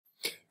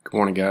Good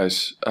morning,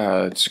 guys.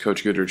 It's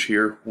Coach Goodrich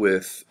here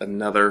with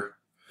another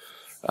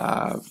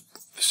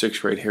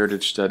 6th grade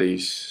Heritage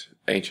Studies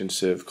Ancient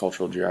Civ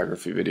Cultural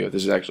Geography video.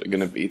 This is actually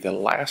going to be the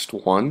last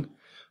one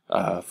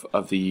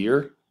of the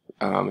year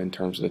in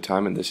terms of the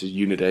time, and this is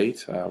Unit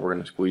 8. We're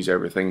going to squeeze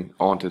everything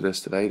onto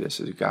this today. This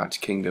is God's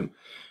Kingdom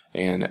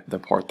and the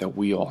part that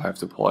we all have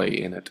to play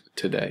in it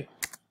today.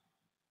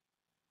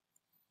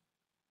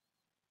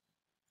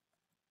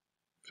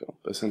 So,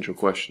 essential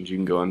questions. You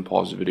can go and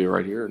pause the video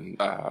right here and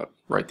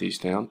write these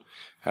down.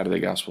 How did the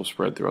gospel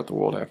spread throughout the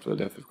world after the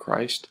death of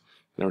Christ?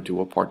 Number 2,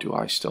 what part do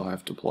I still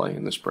have to play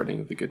in the spreading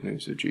of the good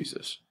news of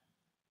Jesus?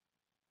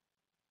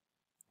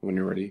 When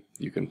you're ready,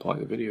 you can play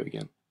the video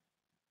again.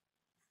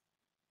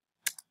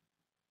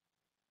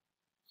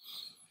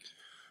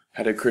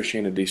 How did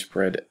Christianity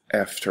spread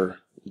after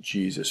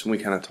Jesus? And we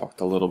kind of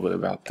talked a little bit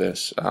about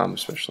this,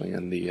 especially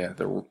in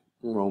the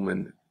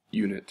Roman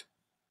unit.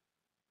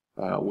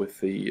 With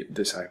the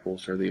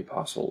disciples or the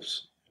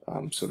apostles.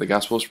 So the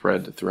gospel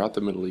spread throughout the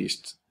Middle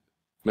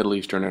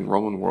Eastern and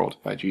Roman world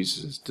by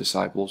Jesus'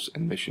 disciples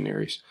and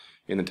missionaries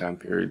in the time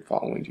period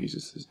following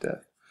Jesus'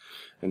 death.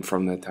 And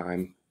from that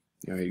time,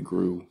 it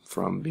grew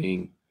from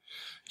being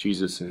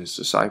Jesus and his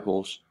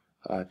disciples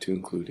to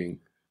including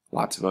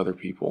lots of other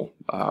people,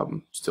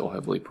 still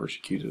heavily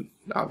persecuted,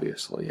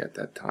 obviously, at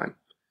that time.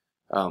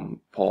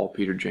 Paul,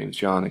 Peter, James,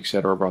 John,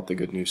 etc. brought the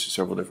good news to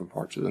several different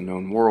parts of the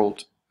known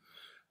world.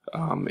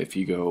 If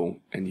you go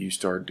and you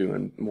start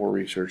doing more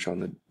research on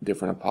the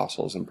different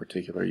apostles in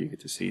particular, you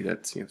get to see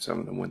that some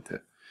of them went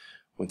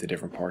to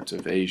different parts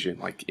of Asia,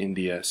 like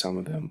India. Some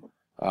of them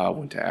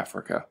went to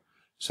Africa.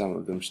 Some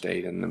of them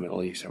stayed in the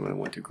Middle East. Some of them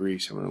went to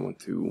Greece. Some of them went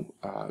to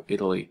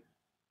Italy,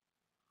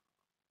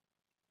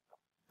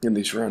 in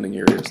the surrounding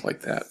areas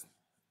like that.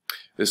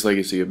 This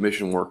legacy of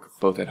mission work,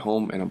 both at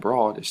home and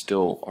abroad, is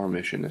still our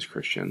mission as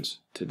Christians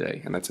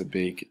today, and that's a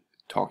big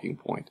talking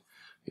point.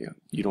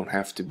 You don't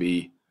have to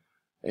be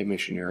a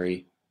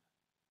missionary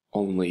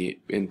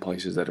only in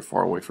places that are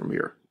far away from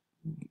here.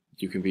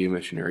 You can be a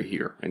missionary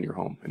here in your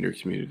home, in your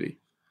community.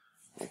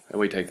 And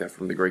we take that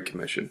from the Great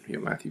Commission,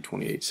 Matthew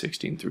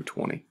 28:16 through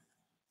 20.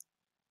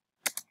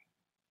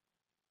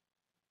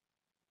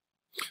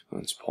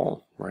 That's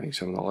Paul writing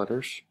some of the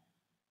letters.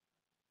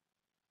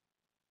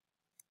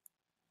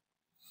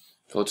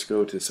 So let's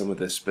go to some of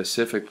the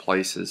specific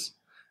places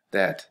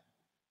that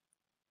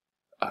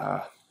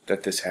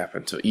this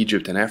happened. So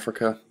Egypt and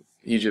Africa.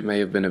 Egypt may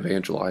have been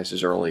evangelized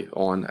as early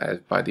on as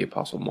by the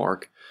Apostle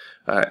Mark,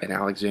 and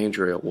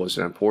Alexandria was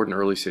an important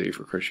early city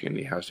for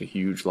Christianity. It housed a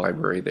huge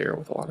library there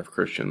with a lot of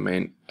Christian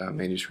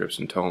manuscripts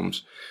and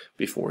tomes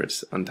before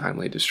its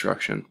untimely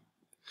destruction.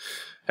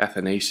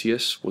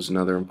 Athanasius was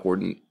another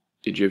important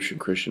Egyptian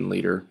Christian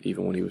leader,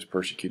 even when he was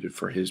persecuted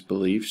for his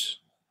beliefs.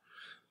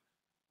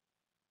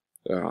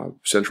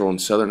 Central and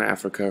Southern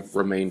Africa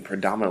remain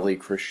predominantly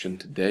Christian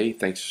today,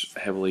 thanks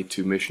heavily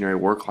to missionary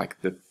work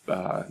like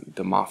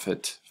the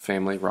Moffat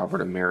family,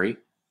 Robert and Mary.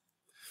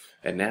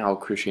 And now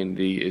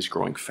Christianity is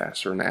growing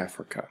faster in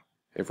Africa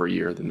every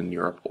year than in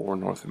Europe or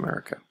North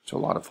America. So a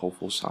lot of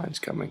hopeful signs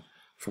coming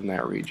from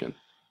that region.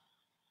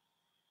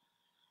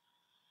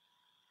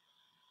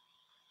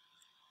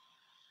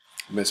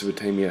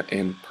 Mesopotamia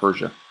and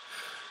Persia.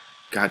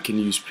 God can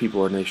use people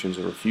or nations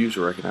that refuse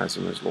to recognize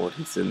him as Lord.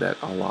 He's done that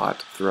a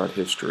lot throughout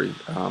history.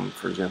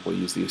 For example, he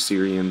used the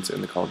Assyrians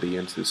and the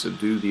Chaldeans to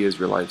subdue the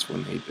Israelites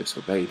when they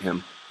disobeyed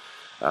him.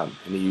 And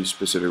he used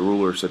specific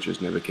rulers such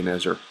as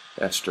Nebuchadnezzar,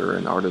 Esther,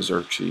 and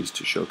Artaxerxes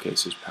to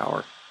showcase his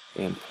power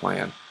and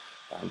plan.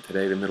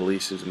 Today, the Middle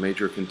East is a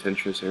major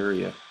contentious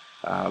area,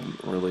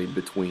 really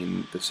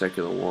between the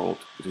secular world,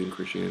 between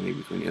Christianity,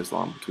 between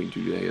Islam, between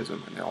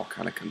Judaism, and it all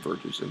kind of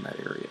converges in that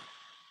area.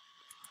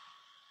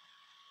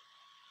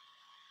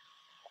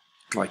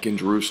 Like in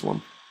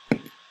Jerusalem,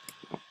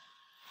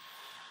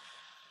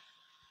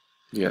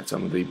 you had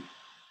some of the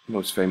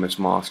most famous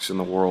mosques in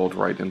the world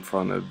right in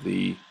front of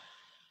the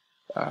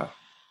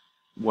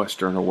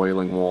Western or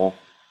Wailing Wall,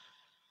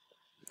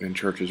 and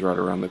churches right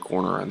around the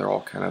corner, and they're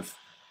all kind of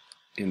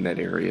in that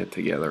area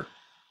together.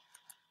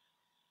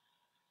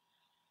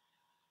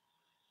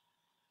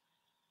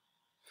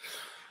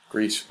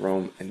 Greece,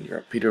 Rome, and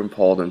Europe. Peter and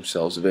Paul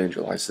themselves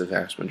evangelized the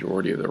vast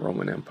majority of the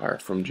Roman Empire,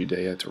 from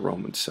Judea to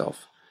Rome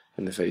itself,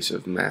 in the face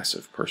of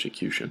massive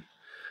persecution.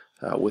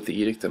 With the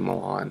Edict of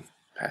Milan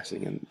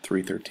passing in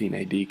 313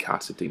 AD,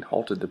 Constantine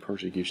halted the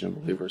persecution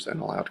of believers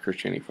and allowed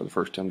Christianity for the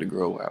first time to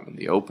grow out in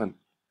the open.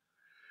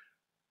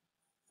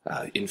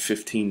 In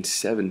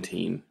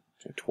 1517,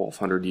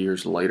 1200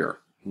 years later,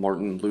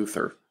 Martin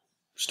Luther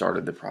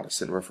started the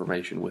Protestant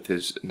Reformation with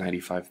his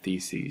 95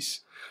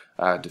 Theses,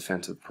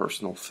 defense of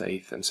personal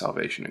faith and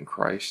salvation in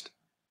Christ.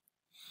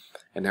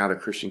 And now the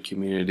Christian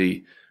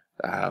community,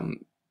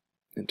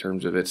 in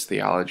terms of its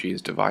theology,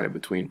 is divided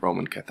between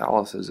Roman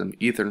Catholicism,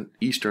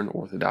 Eastern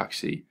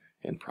Orthodoxy,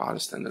 and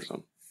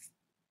Protestantism.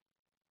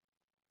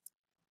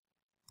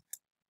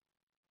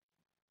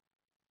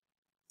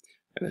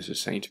 And this is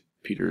St.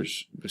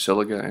 Peter's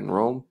Basilica in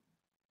Rome.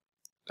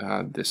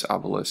 This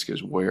obelisk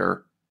is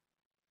where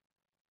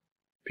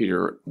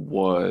Peter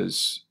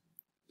was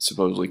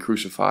supposedly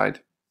crucified,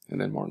 and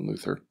then Martin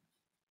Luther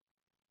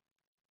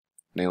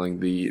nailing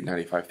the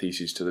 95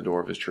 Theses to the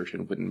door of his church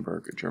in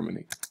Wittenberg,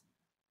 Germany.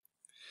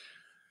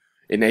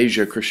 In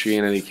Asia,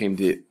 Christianity came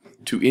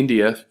to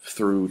India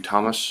through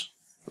Thomas,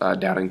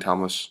 doubting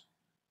Thomas,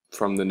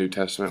 from the New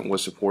Testament,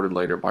 was supported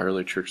later by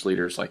early church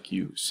leaders like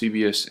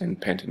Eusebius and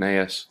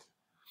Pantaleus.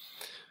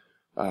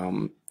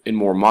 In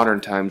more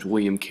modern times,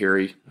 William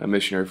Carey, a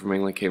missionary from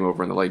England, came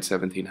over in the late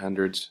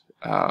 1700s,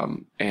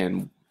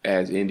 and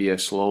as India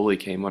slowly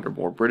came under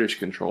more British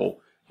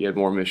control, he had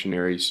more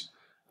missionaries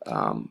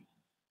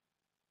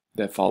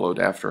that followed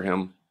after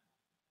him.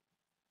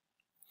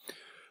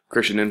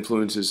 Christian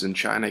influences in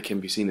China can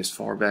be seen as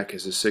far back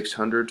as the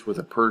 600s, with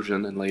a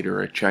Persian and later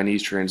a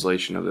Chinese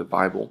translation of the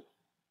Bible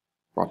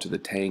brought to the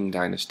Tang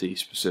dynasty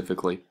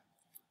specifically.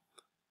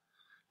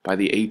 By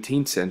the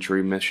 18th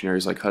century,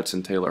 missionaries like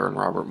Hudson Taylor and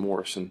Robert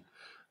Morrison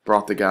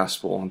brought the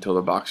gospel until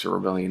the Boxer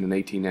Rebellion in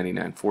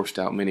 1899 forced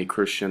out many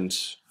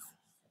Christians.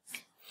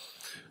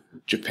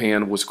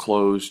 Japan was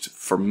closed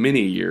for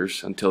many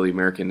years until the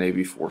American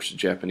Navy forced the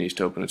Japanese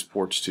to open its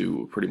ports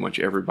to pretty much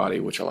everybody,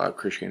 which allowed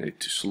Christianity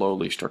to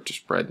slowly start to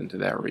spread into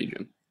that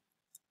region.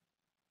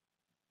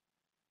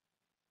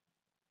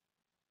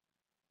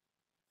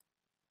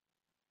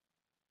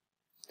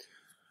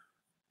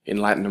 In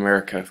Latin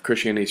America,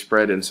 Christianity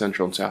spread in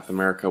Central and South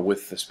America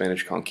with the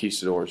Spanish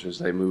conquistadors as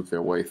they moved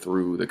their way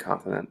through the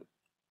continent.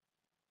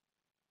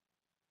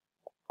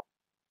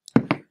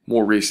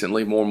 More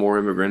recently, more and more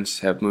immigrants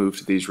have moved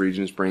to these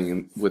regions,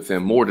 bringing with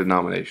them more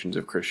denominations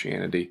of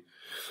Christianity.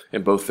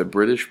 And both the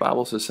British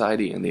Bible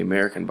Society and the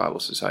American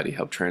Bible Society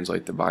helped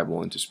translate the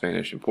Bible into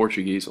Spanish and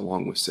Portuguese,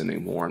 along with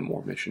sending more and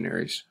more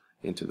missionaries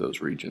into those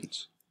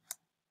regions.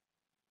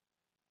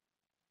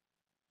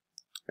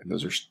 And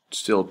those are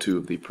still two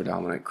of the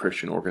predominant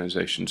Christian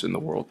organizations in the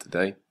world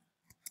today.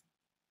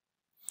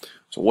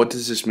 So what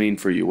does this mean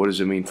for you? What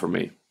does it mean for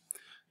me?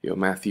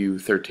 Matthew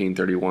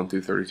 13:31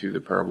 through 32,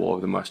 the parable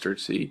of the mustard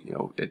seed.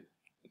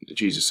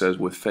 Jesus says,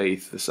 with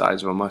faith the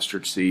size of a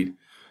mustard seed,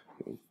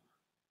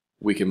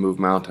 we can move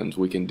mountains,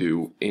 we can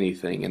do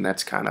anything. And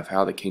that's kind of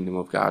how the kingdom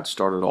of God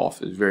started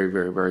off, is very,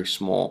 very, very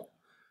small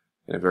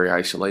in a very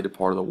isolated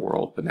part of the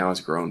world, but now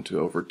has grown to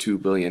over 2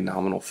 billion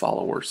nominal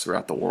followers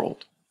throughout the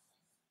world.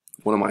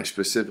 What am I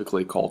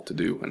specifically called to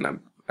do? And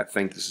I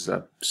think this is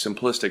a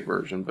simplistic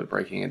version, but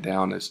breaking it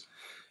down as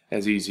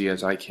easy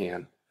as I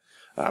can.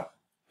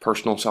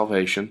 Personal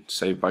salvation,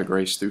 saved by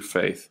grace through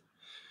faith.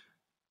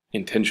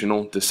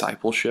 Intentional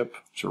discipleship,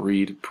 to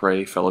read,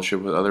 pray,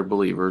 fellowship with other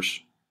believers.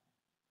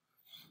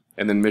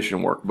 And then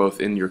mission work, both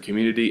in your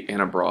community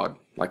and abroad.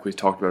 Like we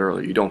talked about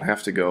earlier, you don't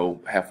have to go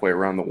halfway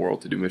around the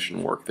world to do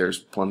mission work. There's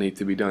plenty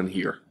to be done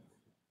here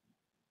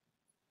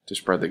to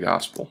spread the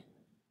gospel.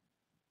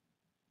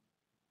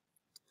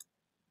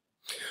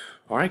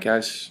 Alright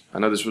guys, I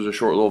know this was a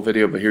short little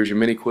video, but here's your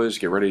mini quiz.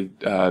 Get ready.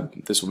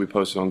 This will be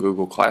posted on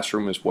Google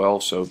Classroom as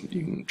well, so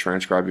you can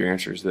transcribe your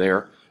answers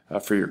there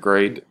for your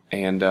grade.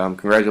 And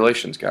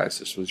congratulations guys,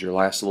 this was your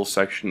last little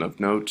section of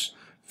notes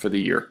for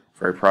the year.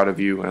 Very proud of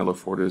you, and I look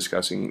forward to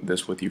discussing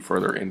this with you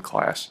further in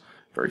class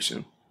very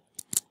soon.